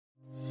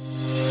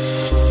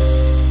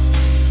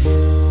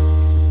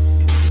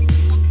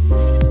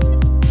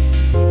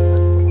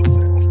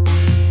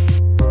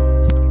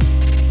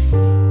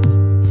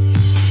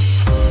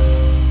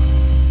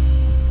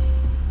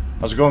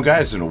How's it going,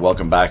 guys, and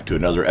welcome back to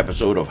another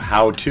episode of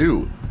How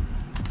To.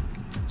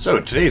 So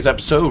in today's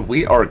episode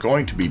we are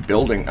going to be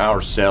building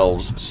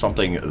ourselves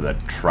something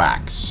that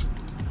tracks.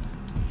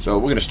 So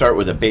we're going to start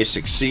with a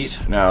basic seat.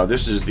 Now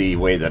this is the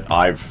way that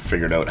I've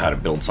figured out how to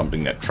build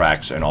something that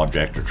tracks an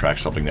object or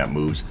tracks something that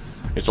moves.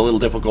 It's a little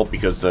difficult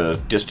because the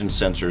distance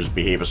sensors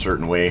behave a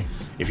certain way.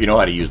 If you know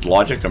how to use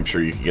logic, I'm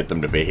sure you can get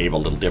them to behave a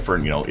little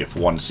different. You know, if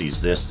one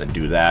sees this, then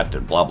do that,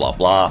 and blah blah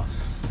blah.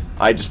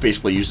 I just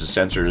basically use the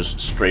sensors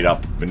straight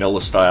up vanilla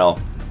style.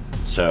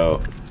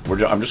 So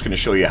I'm just going to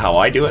show you how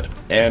I do it,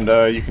 and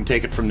you can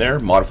take it from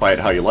there, modify it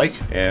how you like,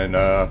 and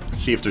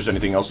see if there's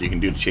anything else you can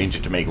do to change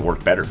it to make it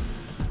work better.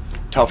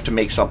 Tough to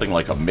make something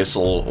like a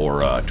missile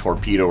or a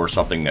torpedo or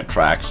something that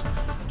tracks,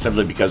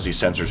 simply because these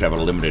sensors have a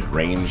limited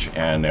range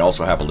and they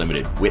also have a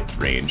limited width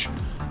range.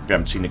 If you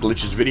haven't seen the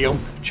glitches video,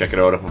 check it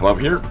out up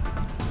above here.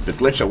 The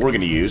glitch that we're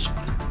going to use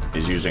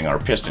is using our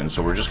pistons,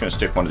 so we're just going to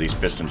stick one of these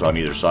pistons on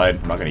either side.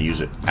 I'm not going to use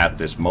it at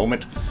this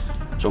moment.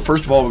 So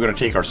first of all, we're going to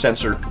take our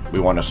sensor.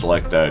 We want to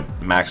select the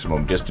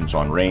maximum distance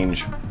on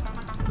range,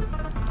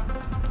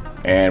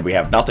 and we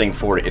have nothing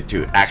for it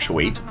to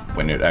actuate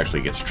when it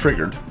actually gets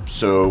triggered.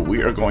 So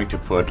we are going to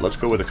put, let's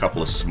go with a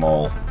couple of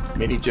small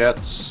mini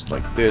jets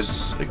like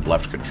this.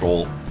 Left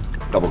control,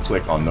 double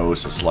click on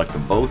those to select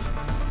them both.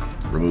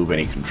 Remove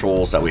any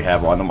controls that we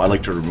have on them. I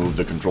like to remove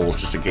the controls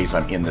just in case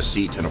I'm in the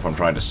seat, and if I'm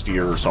trying to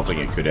steer or something,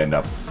 it could end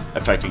up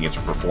affecting its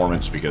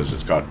performance because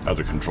it's got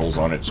other controls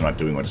on it. It's not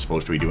doing what it's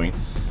supposed to be doing.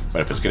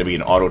 But if it's going to be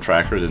an auto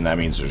tracker, then that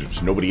means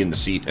there's nobody in the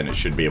seat and it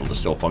should be able to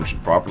still function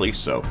properly.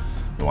 So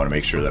we want to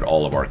make sure that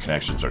all of our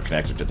connections are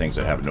connected to things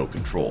that have no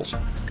controls.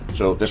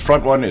 So this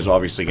front one is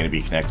obviously going to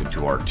be connected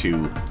to our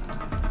two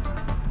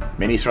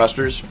mini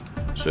thrusters,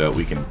 so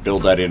we can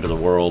build that into the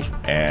world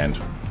and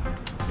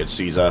it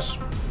sees us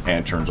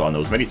and turns on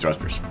those mini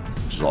thrusters,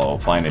 which is all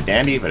fine and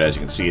dandy, but as you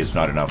can see, it's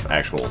not enough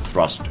actual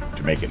thrust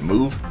to make it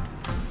move.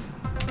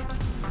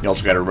 You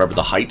also got to remember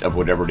the height of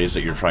whatever it is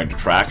that you're trying to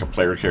track. A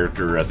player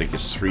character, I think,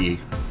 is 3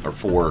 or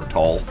 4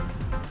 tall,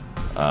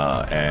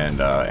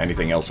 and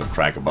anything else will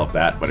track above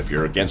that. But if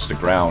you're against the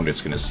ground, it's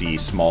going to see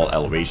small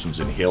elevations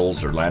in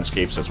hills or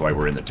landscapes. That's why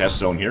we're in the test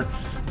zone here.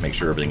 Make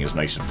sure everything is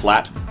nice and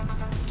flat.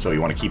 So you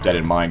want to keep that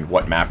in mind,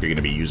 what map you're going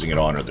to be using it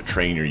on, or the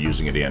terrain you're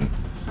using it in,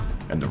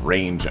 and the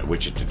range at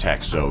which it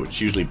detects. So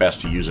it's usually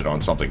best to use it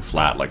on something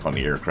flat, like on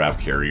the aircraft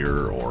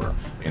carrier or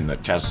in the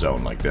test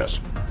zone like this.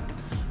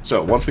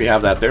 So once we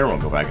have that there, we'll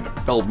go back into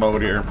build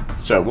mode here.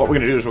 So what we're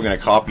going to do is we're going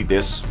to copy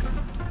this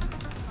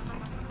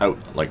out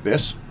like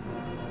this,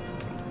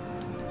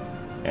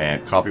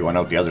 and copy one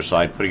out the other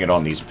side, putting it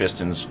on these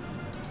pistons,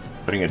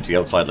 putting it to the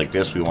outside like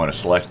this. We want to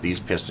select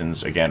these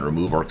pistons, again,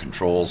 remove our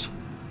controls,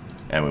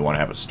 and we want to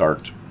have it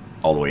start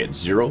all the way at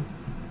 0.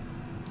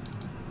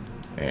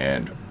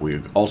 And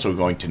we're also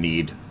going to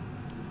need,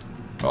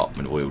 well,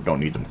 we don't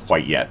need them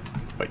quite yet,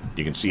 but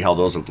you can see how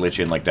those will glitch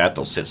in like that.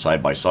 They'll sit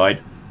side by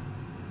side,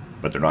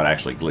 but they're not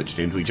actually glitched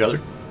into each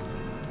other.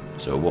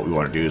 So what we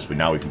want to do is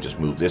now we can just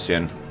move this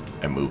in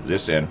and move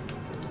this in,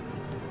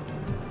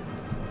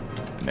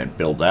 and then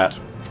build that,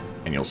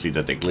 and you'll see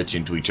that they glitch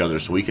into each other.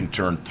 So we can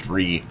turn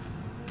three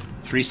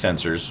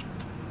sensors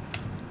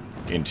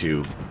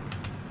into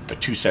a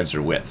 2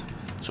 sensor width.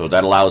 So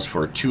that allows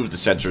for 2 of the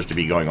sensors to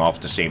be going off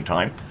at the same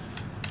time,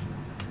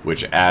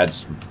 which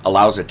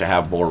allows it to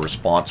have more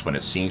response when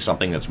it's seeing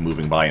something that's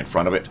moving by in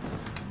front of it.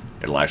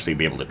 It'll actually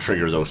be able to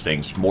trigger those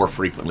things more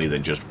frequently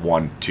than just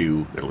 1,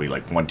 2. It'll be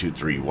like 1, 2,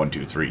 3, 1,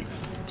 2, 3.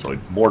 So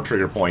more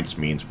trigger points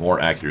means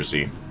more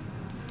accuracy,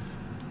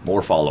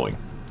 more following.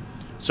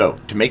 So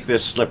to make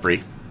this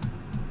slippery,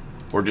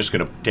 we're just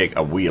going to take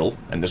a wheel,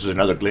 and this is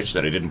another glitch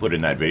that I didn't put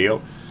in that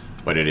video,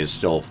 but it is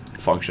still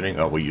functioning.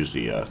 Oh, we'll use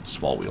the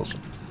small wheels.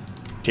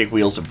 Take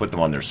wheels and put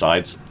them on their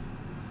sides.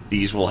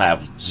 These will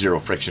have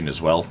 0 friction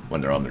as well when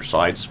they're on their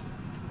sides.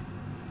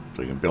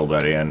 So you can build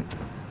that in.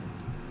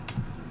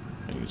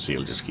 And you can see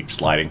it'll just keep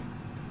sliding.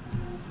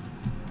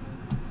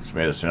 So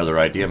maybe that's another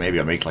idea. Maybe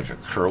I'll make like a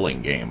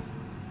curling game.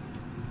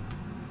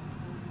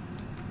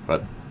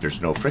 But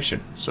there's no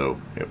friction, so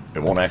it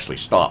won't actually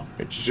stop.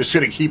 It's just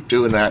going to keep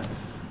doing that.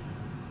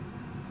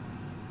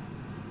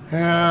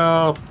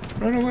 Help!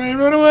 Run away,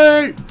 run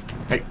away!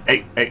 Hey,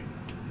 hey, hey!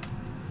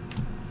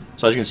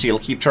 So as you can see, it'll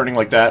keep turning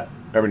like that.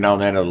 Every now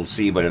and then it'll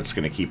see, but it's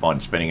going to keep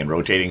on spinning and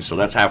rotating. So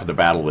that's half of the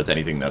battle with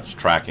anything that's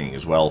tracking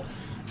as well.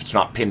 If it's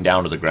not pinned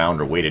down to the ground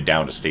or weighted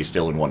down to stay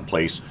still in one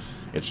place,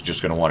 it's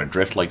just going to want to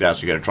drift like that.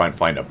 So you got to try and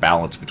find a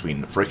balance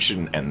between the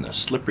friction and the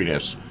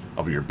slipperiness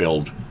of your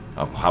build,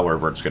 of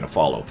however it's going to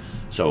follow.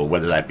 So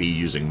whether that be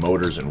using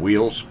motors and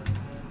wheels,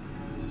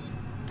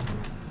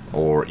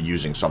 or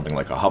using something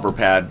like a hover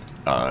pad,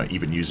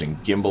 even using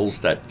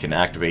gimbals that can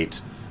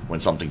activate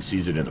when something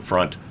sees it in the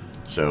front.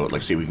 So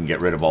let's see, we can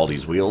get rid of all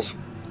these wheels,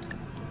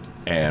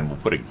 and we'll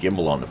put a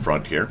gimbal on the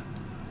front here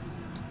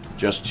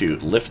just to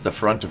lift the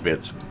front a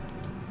bit,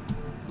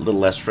 a little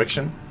less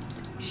friction.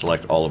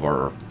 Select all of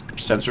our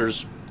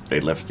sensors. They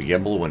lift the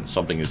gimbal when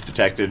something is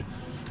detected.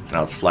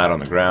 Now it's flat on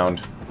the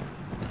ground.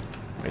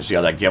 You see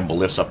how that gimbal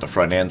lifts up the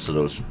front end, so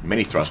those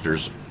mini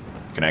thrusters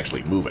can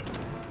actually move it.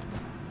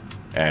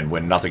 And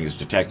when nothing is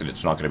detected,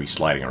 it's not going to be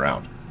sliding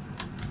around.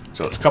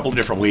 So it's a couple of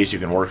different ways you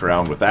can work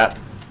around with that.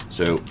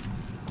 So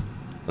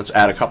let's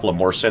add a couple of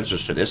more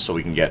sensors to this so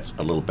we can get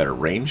a little better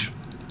range.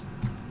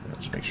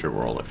 Let's make sure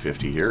we're all at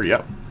 50 here.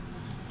 Yep.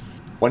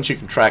 Once you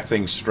can track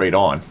things straight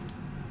on,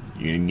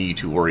 you need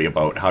to worry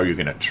about how you're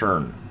going to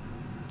turn.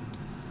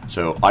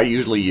 So I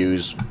usually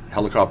use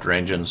helicopter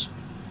engines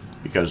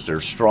because they're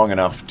strong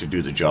enough to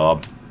do the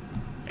job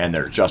and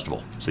they're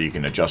adjustable. So you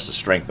can adjust the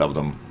strength of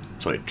them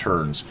so it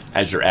turns.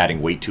 As you're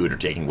adding weight to it or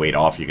taking weight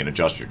off, you can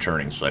adjust your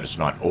turning so that it's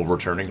not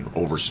overturning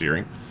or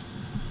oversteering.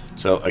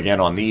 So again,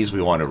 on these,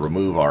 we want to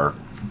remove our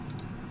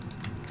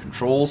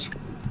controls.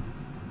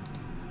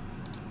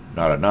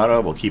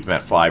 Nada. We'll keep them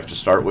at 5 to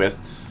start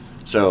with.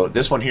 So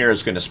this one here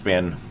is going to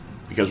spin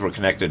because we're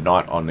connected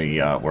on the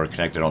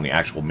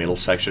actual middle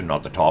section,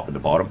 not the top and the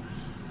bottom.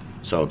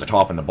 So the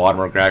top and the bottom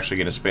are actually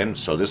going to spin.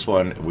 So this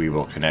one we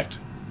will connect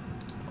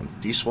on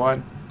this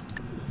one.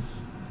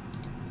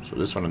 So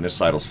this one on this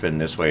side will spin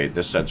this way.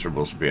 This sensor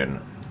will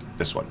spin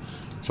this one.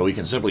 So we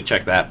can simply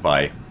check that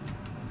by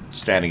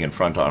standing in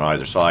front on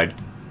either side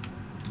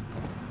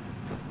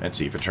and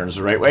see if it turns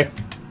the right way.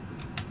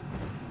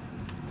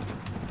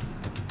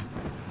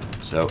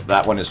 So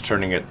that one is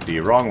turning it the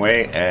wrong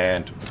way,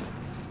 and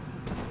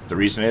the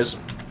reason is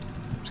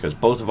because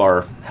both of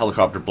our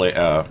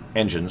helicopter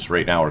engines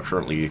right now are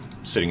currently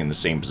sitting in the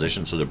same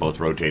position, so they're both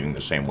rotating the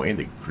same way.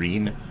 The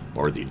green,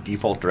 or the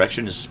default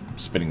direction, is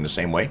spinning the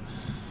same way.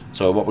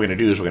 So what we're going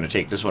to do is we're going to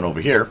take this one over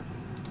here,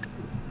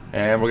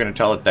 and we're going to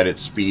tell it that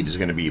its speed is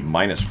going to be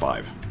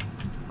 -5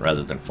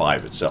 rather than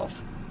 5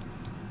 itself.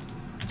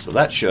 So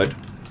that should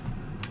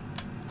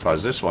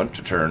cause this one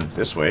to turn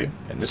this way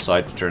and this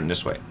side to turn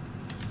this way.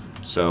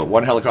 So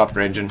one helicopter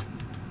engine,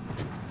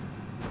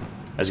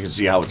 as you can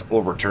see how it's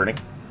overturning.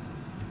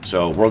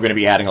 So we're going to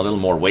be adding a little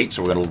more weight,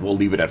 so we'll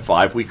leave it at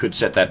 5. We could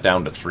set that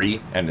down to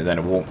 3, and then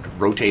it won't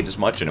rotate as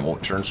much and it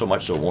won't turn so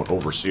much, so it won't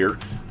oversteer.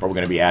 But we're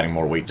going to be adding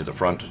more weight to the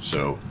front,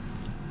 so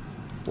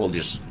we'll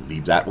just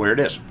leave that where it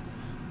is.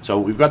 So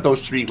we've got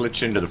those 3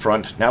 glitched into the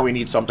front. Now we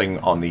need something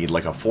on the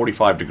like a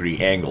 45-degree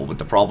angle, but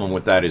the problem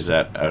with that is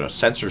that a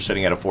sensor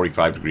sitting at a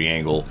 45-degree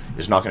angle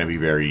is not going to be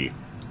very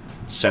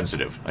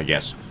sensitive, I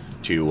guess,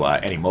 to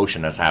any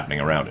motion that's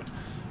happening around it.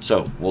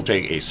 So we'll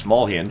take a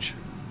small hinge,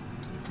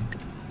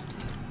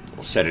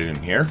 we'll set it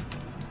in here,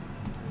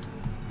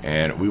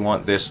 and we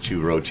want this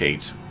to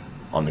rotate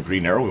on the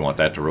green arrow. We want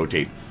that to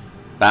rotate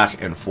back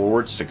and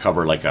forwards to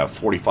cover like a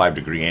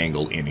 45-degree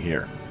angle in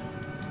here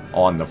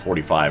on the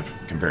 45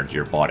 compared to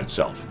your bot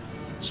itself.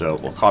 So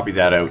we'll copy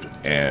that out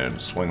and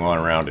swing on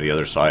around to the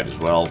other side as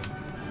well.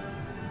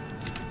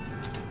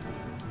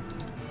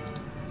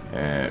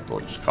 And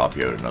we'll just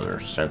copy out another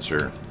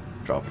sensor,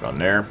 drop it on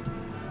there.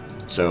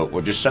 So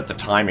we'll just set the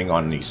timing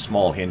on these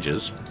small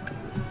hinges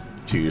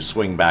to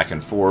swing back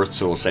and forth.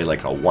 So we'll say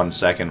like a 1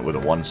 second with a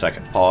 1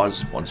 second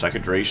pause, 1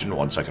 second duration,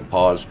 1 second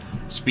pause.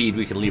 Speed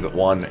we can leave at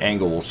 1,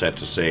 angle we'll set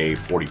to say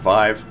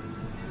 45.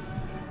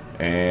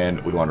 And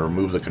we want to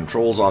remove the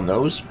controls on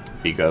those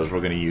because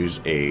we're going to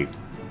use a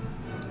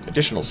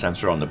additional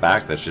sensor on the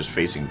back that's just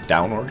facing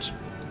downwards.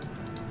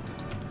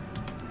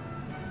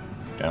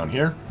 Down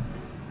here.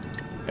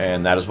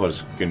 And that is what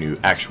is going to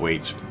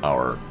actuate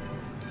our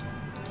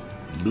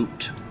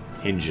looped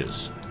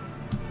hinges.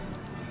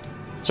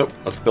 So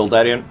let's build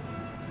that in.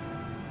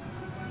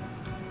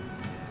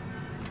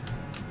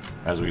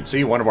 As we can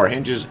see, one of our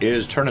hinges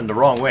is turning the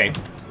wrong way.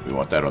 We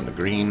want that on the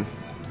green.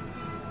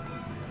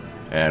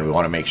 And we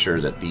want to make sure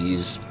that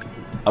these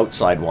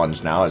outside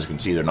ones now, as you can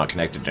see, they're not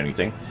connected to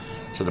anything.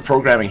 So the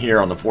programming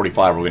here on the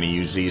 45, we're going to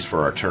use these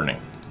for our turning.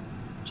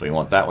 So you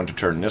want that one to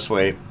turn this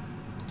way,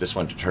 this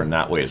one to turn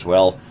that way as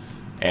well.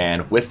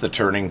 And with the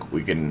turning,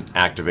 we can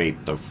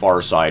activate the far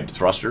side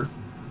thruster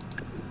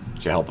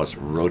to help us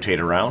rotate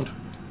around.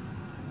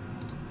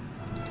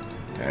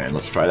 And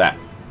let's try that.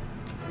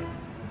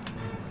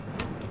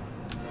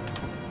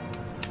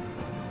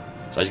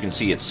 So as you can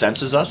see, it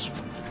senses us.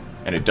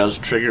 And it does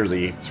trigger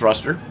the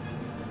thruster,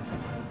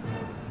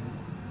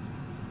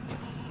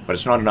 but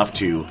it's not enough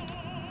to,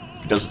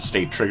 it doesn't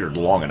stay triggered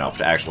long enough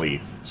to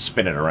actually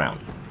spin it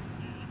around.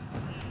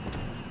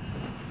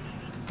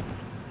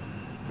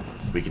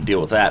 We can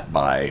deal with that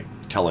by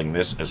telling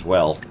this as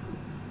well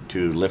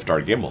to lift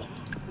our gimbal.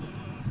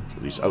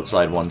 So these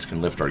outside ones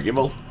can lift our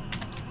gimbal,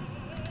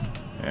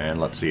 and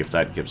let's see if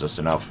that gives us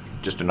enough,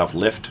 just enough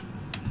lift.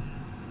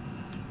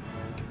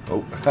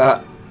 Oh,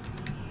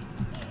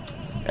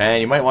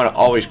 and you might want to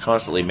always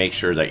constantly make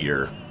sure that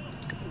your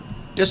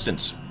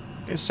distance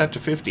is set to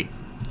 50.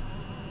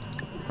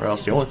 Or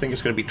else the only thing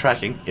it's going to be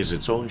tracking is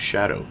its own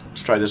shadow.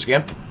 Let's try this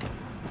again.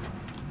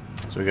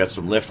 So we got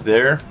some lift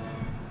there.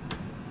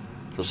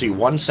 So see,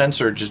 one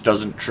sensor just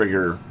doesn't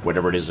trigger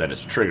whatever it is that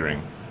it's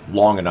triggering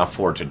long enough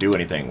for it to do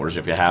anything. Whereas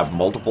if you have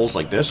multiples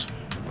like this,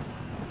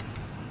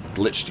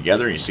 glitched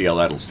together, you see how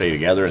that'll stay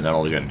together, and then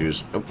all you got to do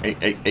is, oh,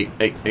 hey.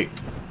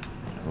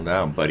 Settle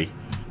down, buddy.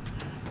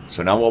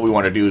 So now what we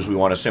want to do is we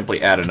want to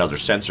simply add another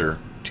sensor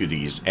to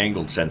these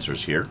angled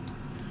sensors here.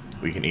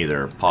 We can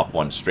either pop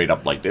one straight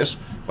up like this.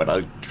 What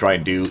I try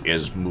and do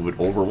is move it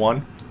over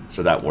one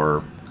so that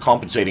we're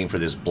compensating for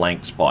this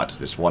blank spot,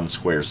 this one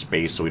square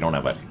space, so we don't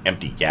have an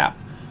empty gap.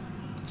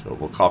 So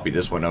we'll copy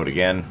this one out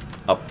again,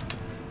 up,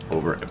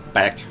 over, and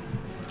back.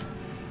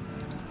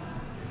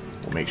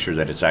 We'll make sure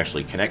that it's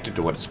actually connected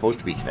to what it's supposed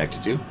to be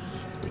connected to,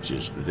 which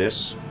is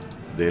this,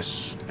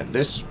 this, and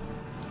this.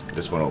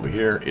 This one over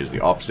here is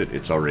the opposite.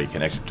 It's already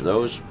connected to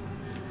those.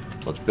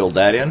 Let's build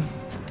that in.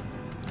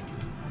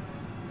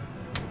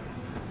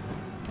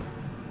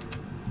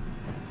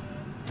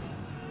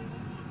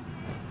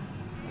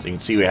 So you can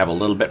see we have a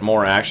little bit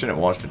more action. It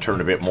wants to turn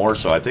a bit more.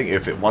 So I think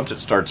if it once it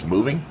starts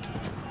moving,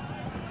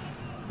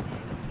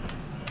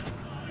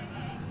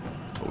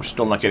 but we're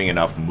still not getting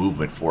enough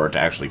movement for it to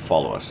actually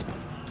follow us.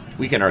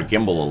 Weaken our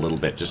gimbal a little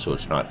bit just so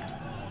it's not,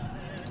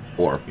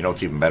 or you know,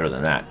 it's even better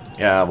than that.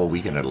 Yeah, we'll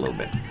weaken it a little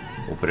bit.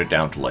 We'll put it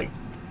down to like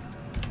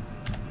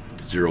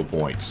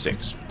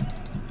 0.6.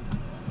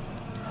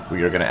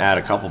 We are going to add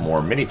a couple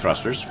more mini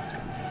thrusters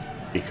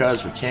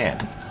because we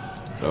can.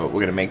 So we're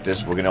going to make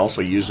this, we're going to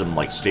also use them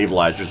like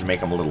stabilizers to make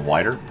them a little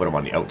wider. Put them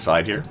on the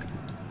outside here.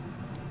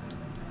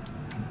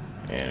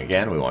 And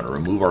again, we want to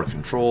remove our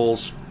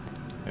controls.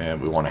 And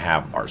we want to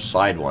have our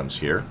side ones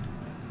here.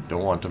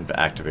 Don't want them to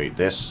activate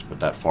this, but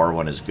that far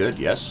one is good,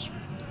 yes.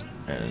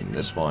 And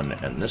this one,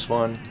 and this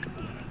one.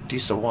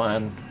 Decent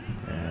one.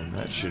 And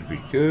that should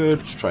be good.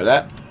 Let's try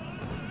that.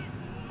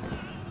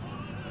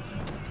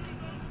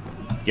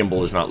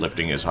 Gimbal is not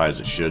lifting as high as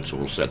it should, so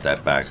we'll set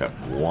that back up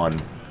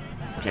 1.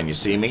 Can you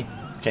see me?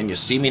 Can you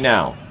see me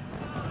now?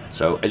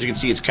 So as you can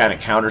see, it's kind of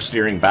counter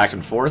steering back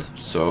and forth.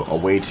 So a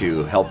way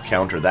to help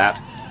counter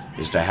that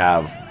is to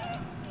have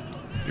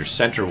your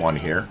center one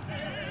here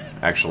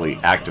actually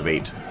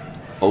activate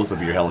both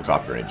of your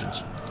helicopter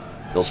engines.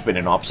 They'll spin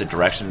in opposite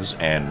directions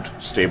and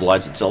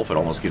stabilize itself. It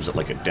almost gives it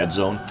like a dead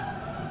zone.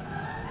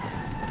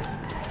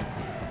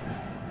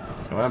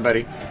 Come on,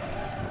 buddy.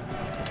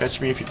 Catch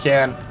me if you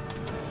can.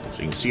 So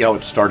you can see how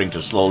it's starting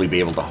to slowly be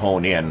able to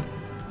hone in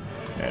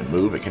and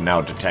move. It can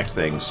now detect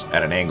things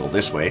at an angle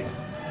this way,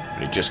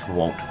 but it just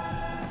won't.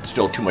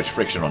 Still too much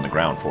friction on the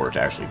ground for it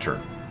to actually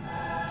turn.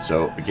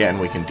 So again,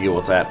 we can deal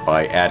with that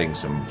by adding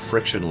some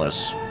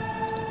frictionless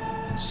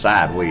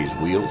sideways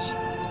wheels.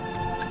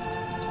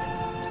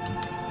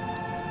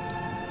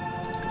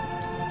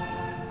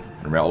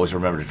 And always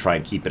remember to try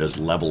and keep it as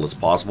level as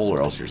possible,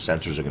 or else your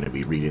sensors are going to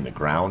be reading the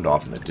ground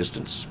off in the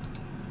distance,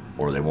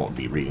 or they won't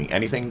be reading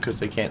anything because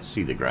they can't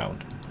see the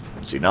ground.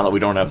 See, now that we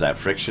don't have that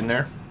friction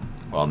there,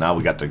 well, now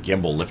we got the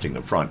gimbal lifting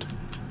the front.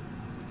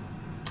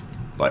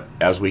 But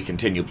as we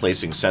continue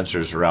placing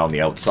sensors around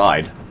the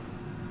outside,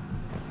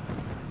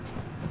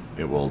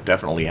 it will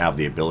definitely have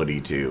the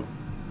ability to,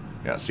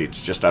 yeah, see, it's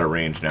just out of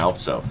range now,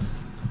 so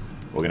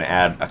we're going to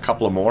add a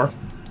couple of more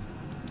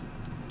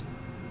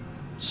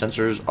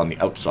sensors on the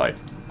outside.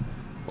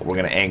 But we're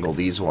going to angle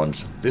these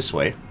ones this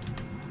way.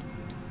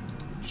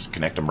 Just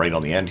connect them right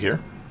on the end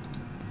here.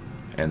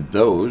 And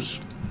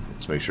those,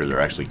 let's make sure they're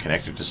actually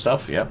connected to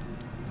stuff. Yep.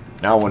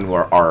 Now when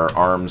our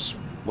arms,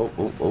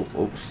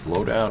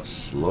 slow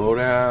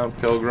down,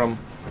 Pilgrim.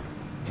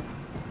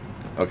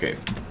 Okay.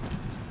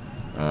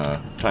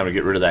 Time to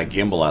get rid of that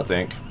gimbal, I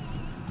think.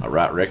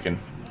 Alright, reckon.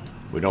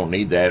 We don't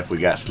need that if we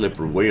got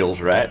slippery wheels,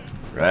 right?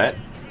 Right?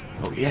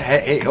 Oh, yeah,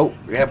 hey, oh,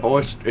 yeah,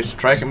 boys, it's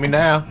tracking me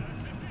now.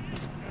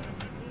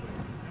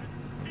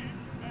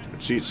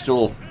 But see, it's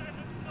still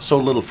so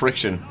little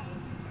friction.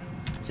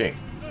 Okay,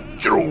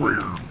 get over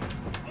here.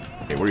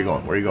 Okay, where are you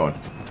going? Where are you going?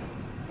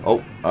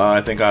 Oh,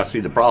 I think I see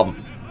the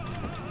problem.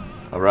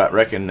 Alright,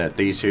 reckon that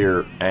these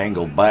here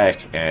angle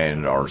back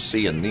and are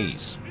seeing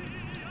these.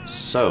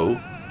 So,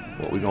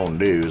 what we're going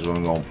to do is we're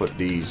going to put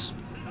these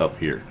up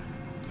here.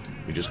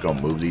 We're just going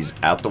to move these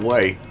out the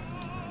way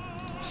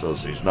so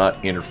it's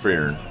not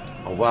interfering.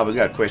 Oh, wow, we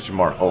got a question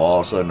mark. Oh,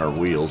 all of a sudden our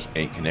wheels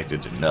ain't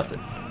connected to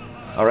nothing.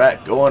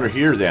 Alright, go under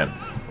here then.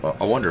 Well,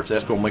 I wonder if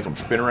that's going to make them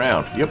spin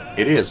around. Yep,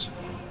 it is.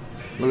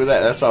 Look at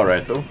that. That's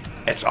alright, though.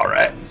 That's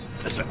alright.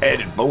 That's an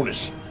added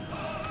bonus.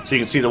 So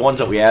you can see the ones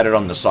that we added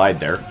on the side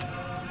there.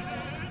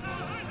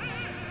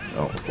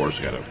 Oh, of course,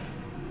 I got to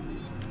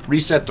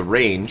reset the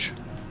range.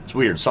 It's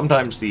weird.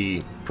 Sometimes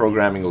the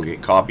programming will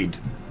get copied.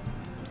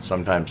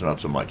 Sometimes not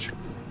so much.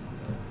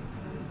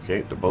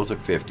 Okay, they're both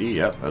at 50.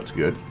 Yep, that's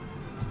good.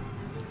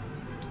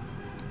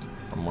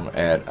 I'm going to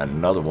add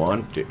another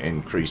one to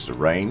increase the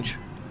range.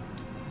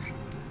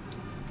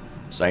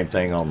 Same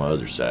thing on the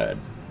other side.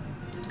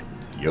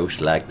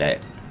 Yosh like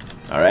that.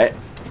 Alright.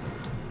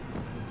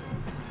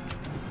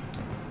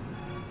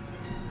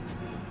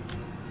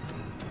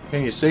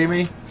 Can you see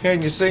me?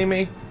 Can you see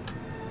me?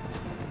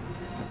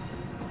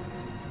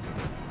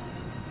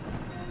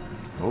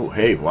 Oh,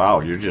 hey,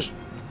 wow, you're just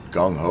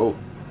gung-ho.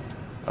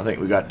 I think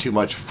we got too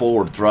much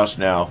forward thrust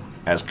now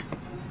as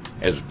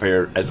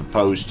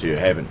opposed to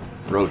having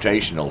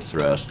rotational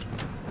thrust.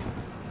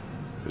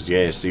 Because,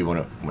 yeah, you see, when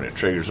it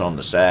triggers on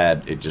the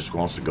side, it just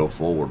wants to go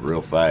forward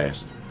real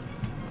fast.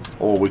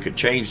 Or we could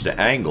change the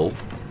angle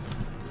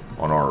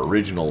on our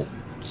original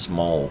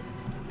small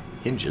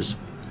hinges.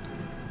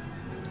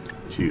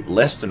 to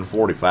less than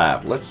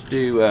 45. Let's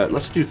do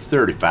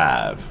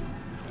 35,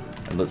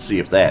 and let's see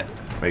if that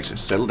makes it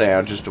settle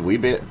down just a wee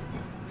bit.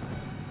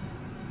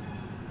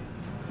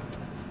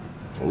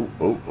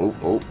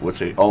 Oh,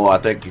 what's it? Oh, I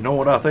think, you know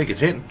what I think it's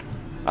hitting?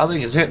 I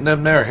think it's hitting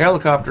them there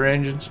helicopter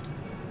engines.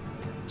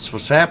 That's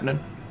what's happening.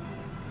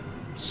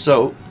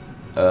 So,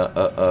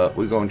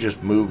 we're going to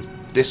just move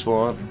this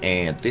one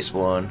and this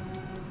one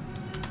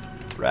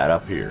right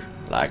up here,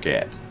 like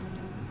that.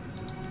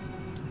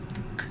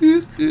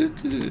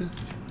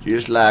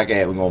 Just like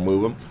that, we're going to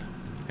move them.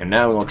 And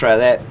now we're going to try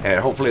that, and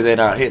hopefully they're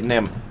not hitting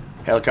them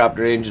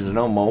helicopter engines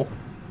no more.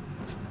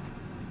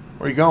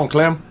 Where you going,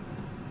 Clem?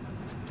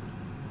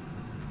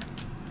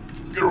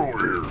 Get over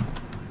here.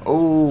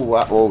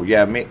 Oh,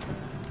 yeah,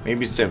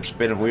 maybe it's them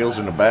spinning wheels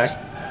in the back.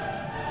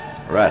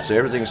 Alright, so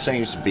everything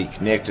seems to be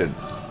connected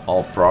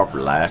all proper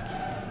like.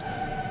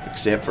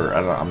 Except for,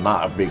 I'm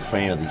not a big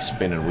fan of these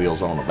spinning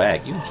wheels on the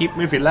back. You can keep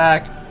them if you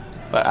like,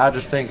 but I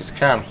just think it's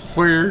kind of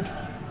weird.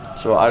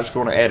 So I'm just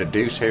going to add a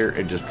deuce here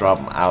and just drop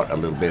them out a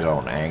little bit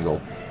on an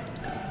angle.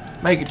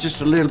 Make it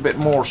just a little bit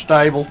more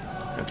stable.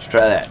 Let's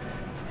try that.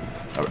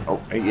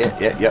 Oh,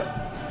 yeah.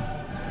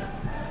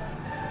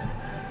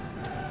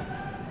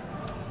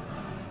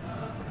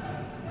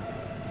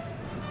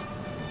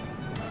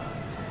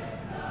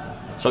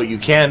 So you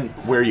can,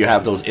 where you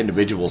have those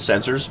individual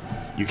sensors,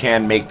 you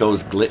can make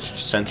those glitched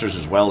sensors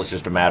as well. It's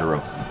just a matter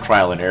of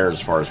trial and error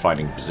as far as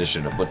finding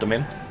position to put them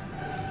in.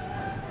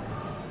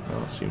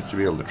 Well, it seems to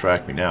be able to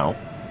track me now.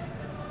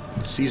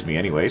 It sees me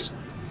anyways.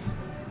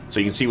 So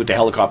you can see with the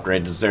helicopter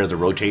engines there, the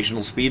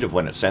rotational speed of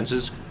when it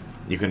senses.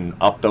 You can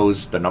up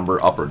those, the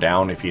number up or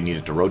down, if you need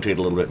it to rotate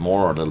a little bit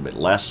more or a little bit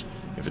less,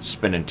 if it's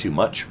spinning too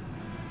much.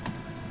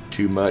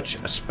 Too much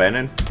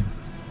spinning.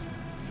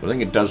 I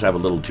think it does have a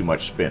little too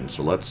much spin,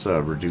 so let's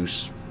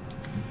reduce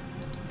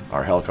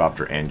our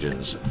helicopter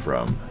engines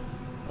from,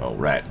 oh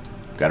right,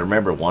 got to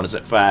remember, one is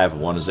at 5,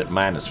 one is at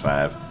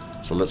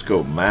 -5, so let's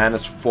go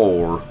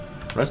 -4,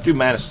 let's do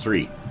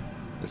 -3,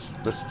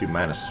 let's do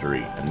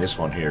 -3, and this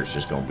one here is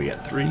just going to be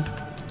at 3,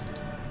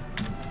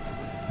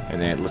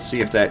 and then let's see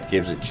if that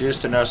gives it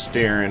just enough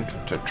steering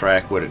to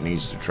track what it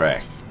needs to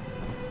track.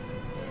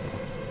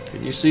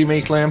 Can you see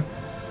me, Clem?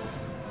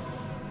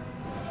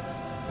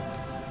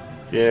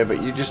 Yeah,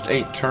 but you just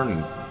ain't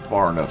turning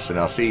far enough, so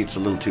now see, it's a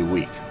little too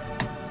weak.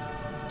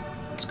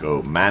 Let's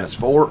go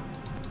 -4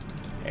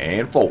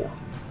 and 4.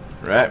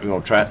 Right, we're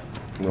gonna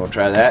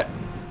try that.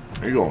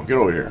 Where you going? Get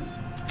over here.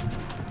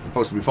 You're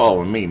supposed to be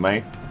following me,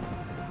 man.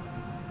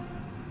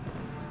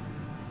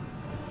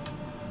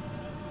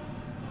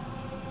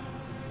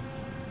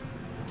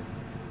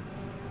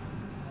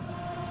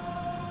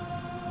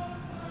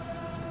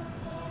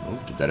 Oh,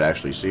 did that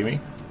actually see me?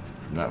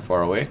 I'm not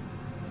far away.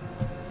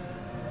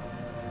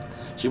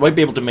 So you might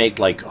be able to make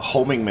like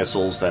homing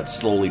missiles that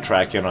slowly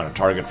track in on a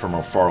target from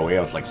far away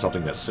with like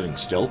something that's sitting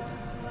still.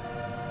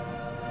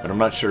 But I'm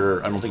not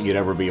sure, I don't think you'd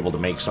ever be able to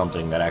make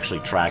something that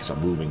actually tracks a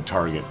moving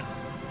target.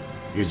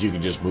 Because you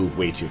can just move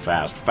way too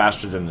fast.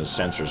 Faster than the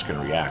sensors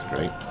can react,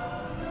 right?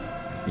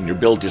 And your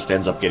build just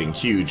ends up getting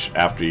huge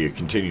after you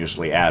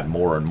continuously add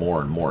more and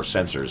more and more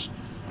sensors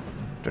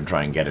to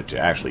try and get it to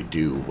actually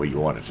do what you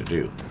want it to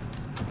do.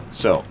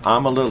 So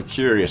I'm a little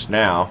curious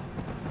now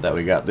that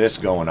we got this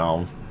going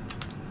on.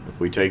 If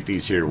we take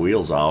these here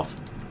wheels off,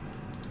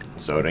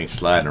 so it ain't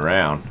sliding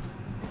around,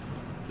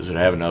 does it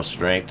have enough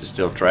strength to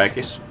still track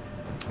us?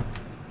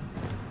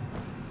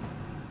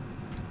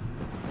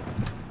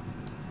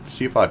 Let's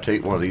see if I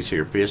take one of these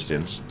here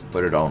pistons,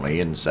 put it on the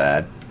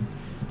inside,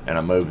 and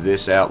I move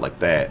this out like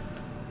that.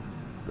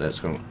 That's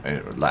going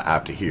to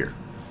out to here.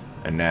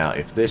 And now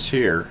if this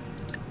here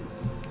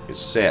is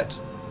set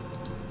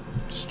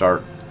to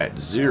start at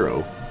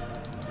 0,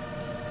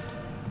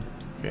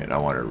 and I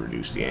want to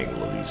reduce the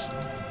angle of these.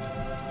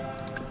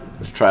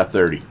 Let's try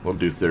 30. We'll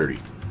do 30.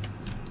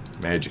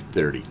 Magic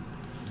 30.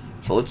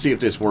 So let's see if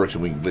this works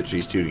and we can glitch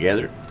these two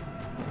together.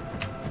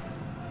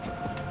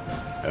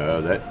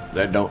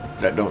 That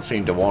don't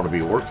seem to want to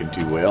be working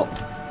too well.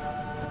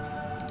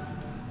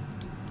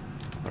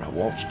 But I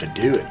wants to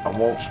do it. I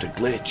wants to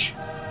glitch.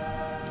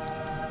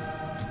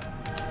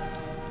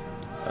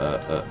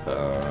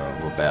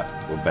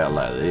 What about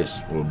like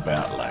this? What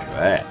about like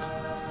that?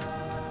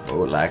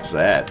 Oh, it likes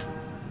that.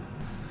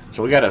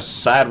 So we got a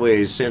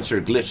sideways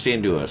sensor glitched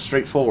into a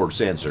straightforward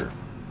sensor.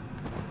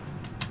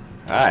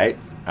 Alright,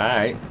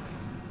 alright.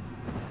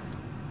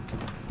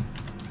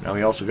 Now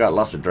we also got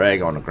lots of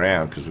drag on the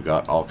ground because we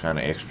got all kind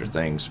of extra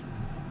things.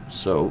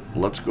 So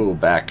let's go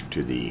back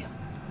to the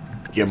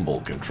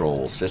gimbal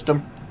control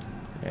system.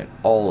 And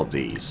all of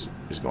these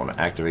is going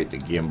to activate the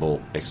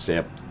gimbal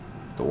except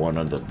the one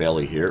on the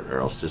belly here,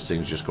 or else this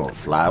thing's just going to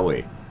fly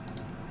away.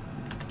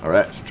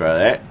 Alright, let's try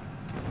that.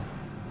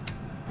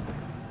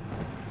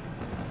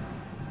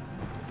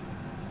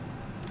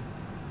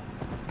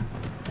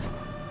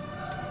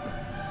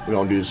 We're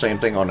going to do the same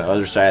thing on the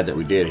other side that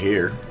we did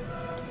here.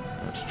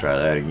 Let's try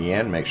that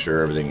again. Make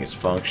sure everything is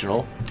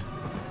functional.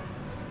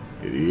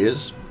 It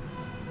is.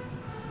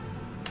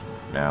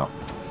 Now,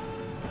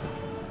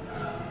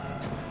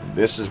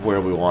 this is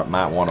where we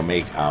might want to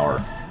make our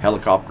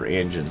helicopter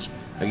engines.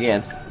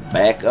 Again,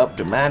 back up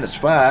to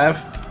 -5.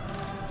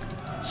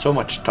 So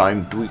much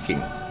time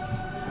tweaking.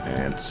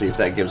 And see if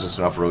that gives us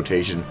enough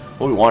rotation.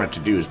 What we want it to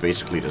do is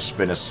basically to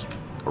spin us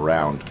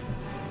around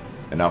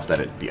enough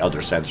that the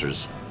other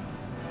sensors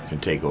can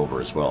take over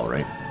as well,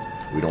 right?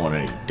 We don't want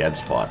any dead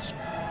spots.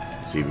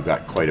 See, we've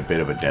got quite a bit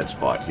of a dead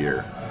spot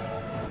here.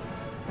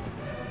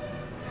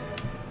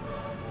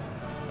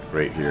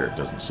 Right here, it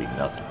doesn't see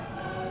nothing.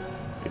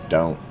 It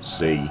don't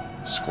see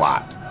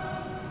squat.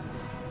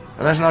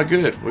 And that's not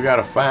good. We got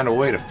to find a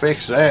way to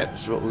fix that.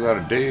 That's what we got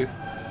to do.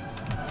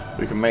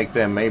 We can make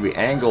them maybe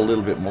angle a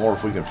little bit more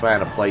if we can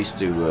find a place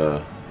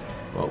to,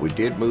 well, we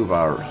did move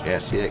our, yeah,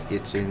 see, it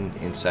gets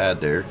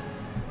inside there.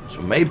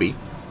 So maybe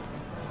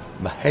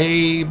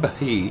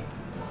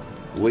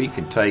we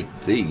can take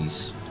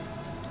these,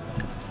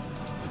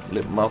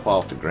 lift them up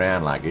off the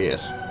ground like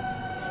this.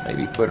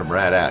 Maybe put them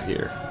right out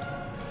here.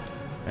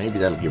 Maybe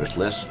that'll give us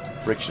less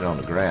friction on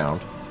the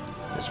ground,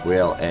 as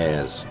well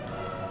as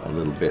a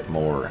little bit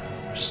more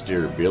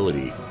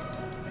steerability,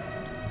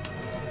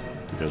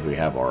 because we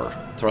have our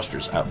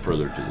thrusters out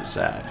further to the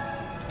side.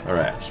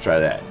 Alright, let's try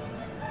that.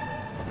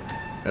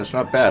 That's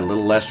not bad. A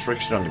little less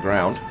friction on the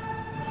ground.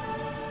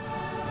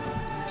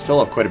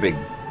 Still have quite a big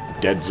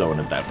dead zone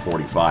at that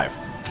 45.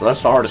 So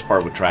that's the hardest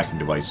part with tracking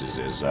devices,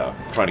 is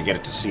trying to get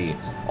it to see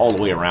all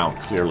the way around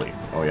clearly.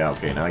 Oh yeah,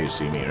 okay, now you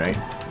see me, right?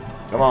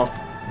 Come on.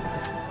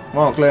 Come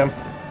on, Clem.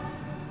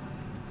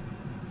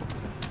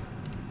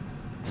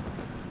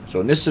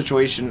 So in this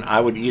situation, I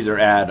would either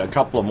add a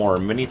couple of more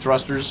mini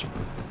thrusters,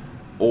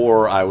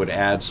 or I would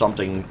add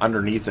something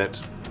underneath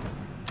it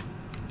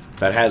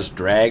that has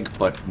drag,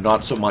 but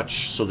not so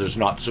much, so there's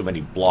not so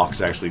many blocks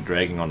actually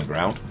dragging on the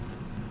ground.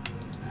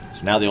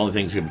 So now the only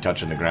thing that's going to be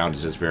touching the ground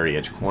is this very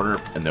edge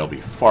corner, and there'll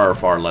be far,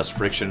 far less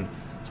friction,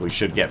 so we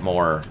should get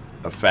more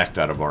effect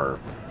out of our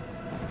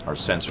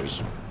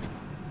sensors,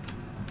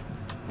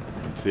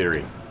 in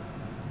theory.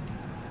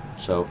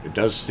 So it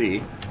does see,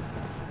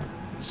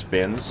 it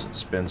spins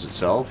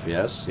itself,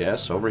 yes,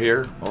 yes, over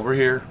here, over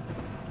here.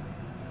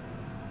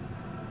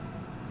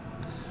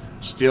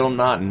 Still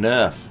not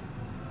enough.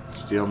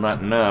 Still not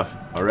enough.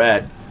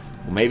 Alright.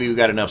 Well, maybe we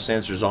got enough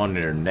sensors on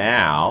there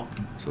now.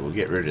 So we'll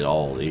get rid of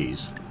all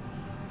these.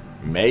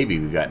 Maybe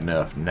we got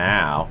enough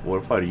now.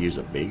 What if I use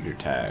a bigger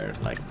tire,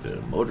 like the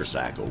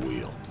motorcycle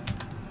wheel?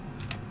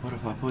 What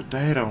if I put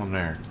that on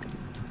there?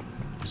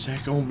 Is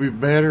that gonna be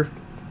better?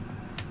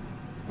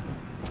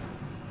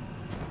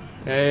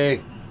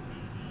 Hey.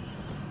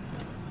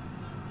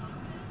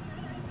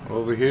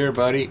 Over here,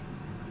 buddy.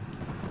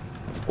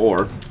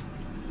 Or,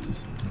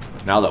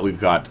 now that we've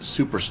got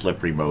super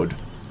slippery mode,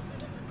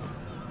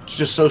 it's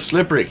just so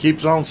slippery it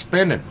keeps on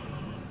spinning.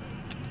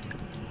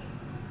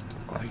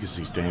 I think it's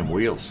these damn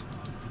wheels.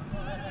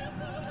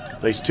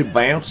 They's too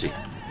bouncy.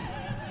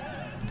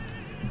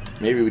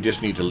 Maybe we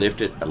just need to lift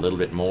it a little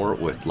bit more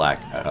with like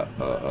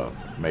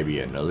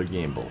maybe another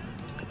gimbal.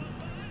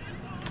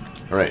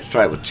 Alright, let's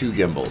try it with 2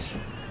 gimbals.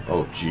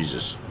 Oh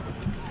Jesus.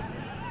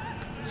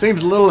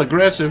 Seems a little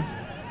aggressive.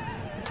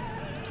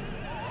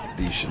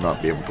 These should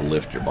not be able to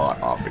lift your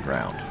bot off the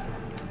ground.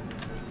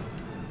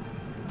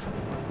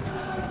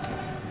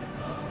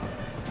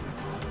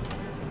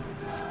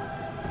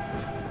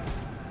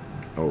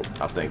 Oh,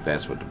 I think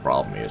that's what the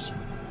problem is.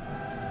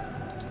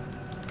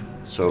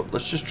 So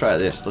let's just try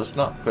this. Let's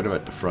not put them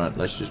at the front.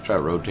 Let's just try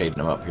rotating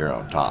them up here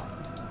on top.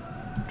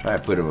 Try to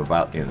put them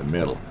about in the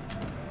middle.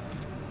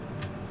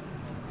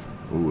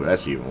 Ooh,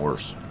 that's even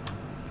worse.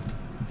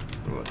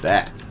 What about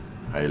that?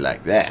 How you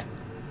like that?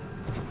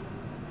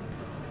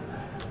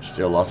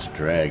 Still lots of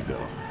drag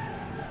though.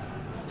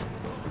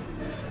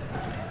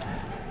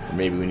 Or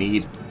maybe we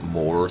need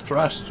more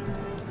thrust.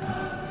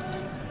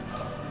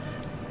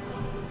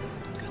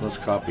 Let's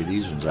copy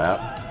these ones out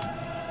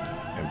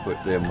and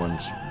put them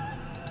ones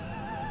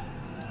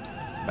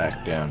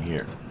back down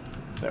here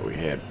that we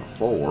had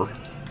before.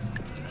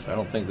 I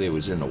don't think they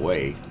was in the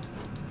way.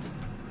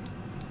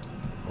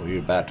 We're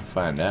about to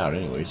find out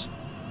anyways.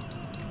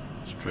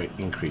 Let's try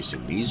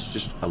increasing these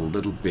just a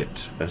little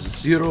bit. A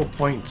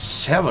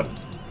 0.7.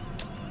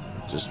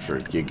 Just for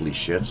giggly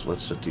shits.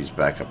 Let's set these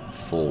back up to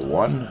full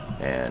 1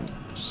 and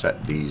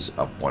set these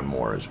up 1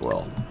 more as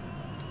well.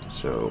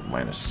 So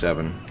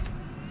 -7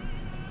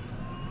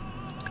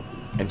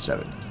 and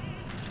 7.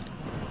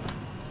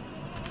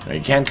 Now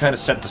you can kind of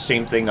set the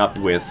same thing up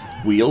with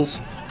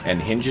wheels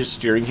and hinges,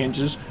 steering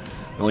hinges.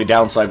 The only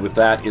downside with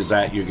that is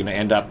that you're going to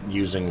end up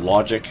using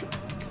logic,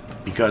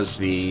 because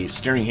the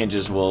steering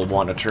hinges will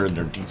want to turn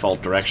their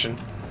default direction.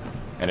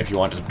 And if you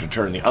want it to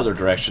turn the other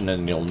direction,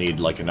 then you'll need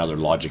like another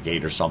logic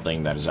gate or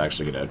something that is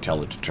actually going to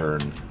tell it to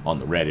turn on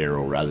the red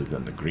arrow rather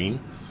than the green.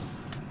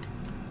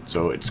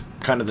 So it's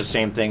kind of the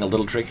same thing, a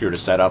little trickier to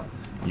set up.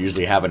 You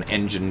usually have an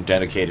engine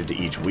dedicated to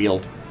each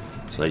wheel,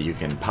 so that you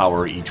can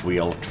power each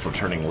wheel for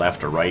turning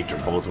left or right, or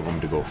both of them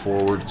to go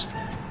forwards.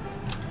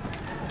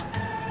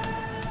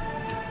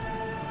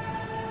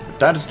 But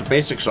that is the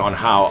basics on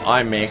how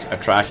I make a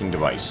tracking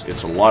device.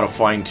 It's a lot of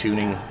fine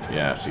tuning.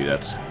 Yeah, see,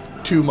 that's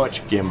Too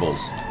much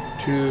gimbals.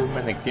 Too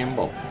many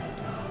gimbal.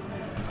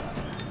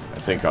 I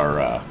think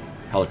our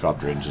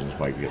helicopter engines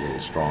might be a little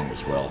strong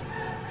as well.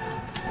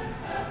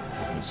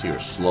 You can see we're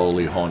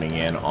slowly honing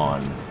in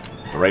on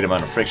the right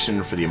amount of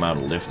friction for the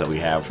amount of lift that we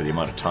have, for the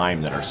amount of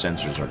time that our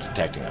sensors are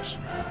detecting us.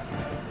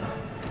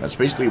 That's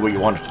basically what you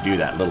want it to do,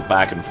 that little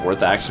back and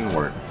forth action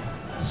where it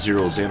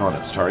zeroes in on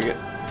its target.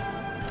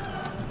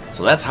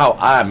 So that's how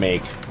I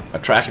make a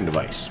tracking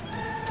device.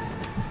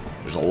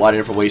 There's a lot of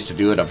different ways to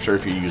do it. I'm sure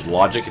if you use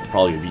logic, it'd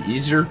probably be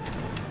easier.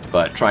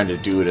 But trying to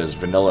do it as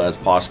vanilla as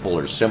possible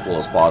or simple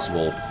as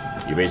possible,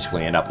 you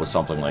basically end up with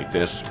something like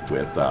this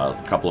with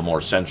a couple of more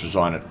sensors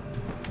on it.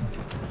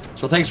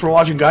 So thanks for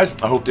watching, guys.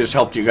 I hope this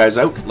helped you guys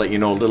out, let you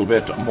know a little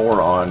bit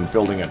more on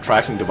building a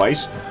tracking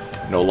device.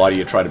 I know a lot of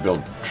you try to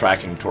build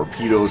tracking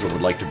torpedoes or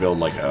would like to build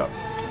like a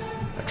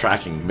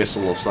tracking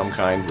missile of some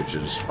kind, which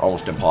is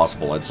almost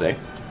impossible, I'd say.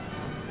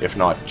 If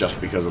not just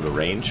because of the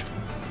range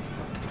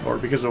or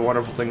because of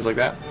wonderful things like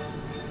that.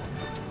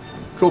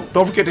 Cool.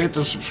 Don't forget to hit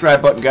the subscribe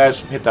button,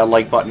 guys. Hit that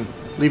like button.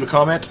 Leave a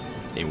comment,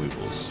 and we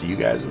will see you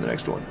guys in the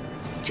next one.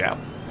 Ciao.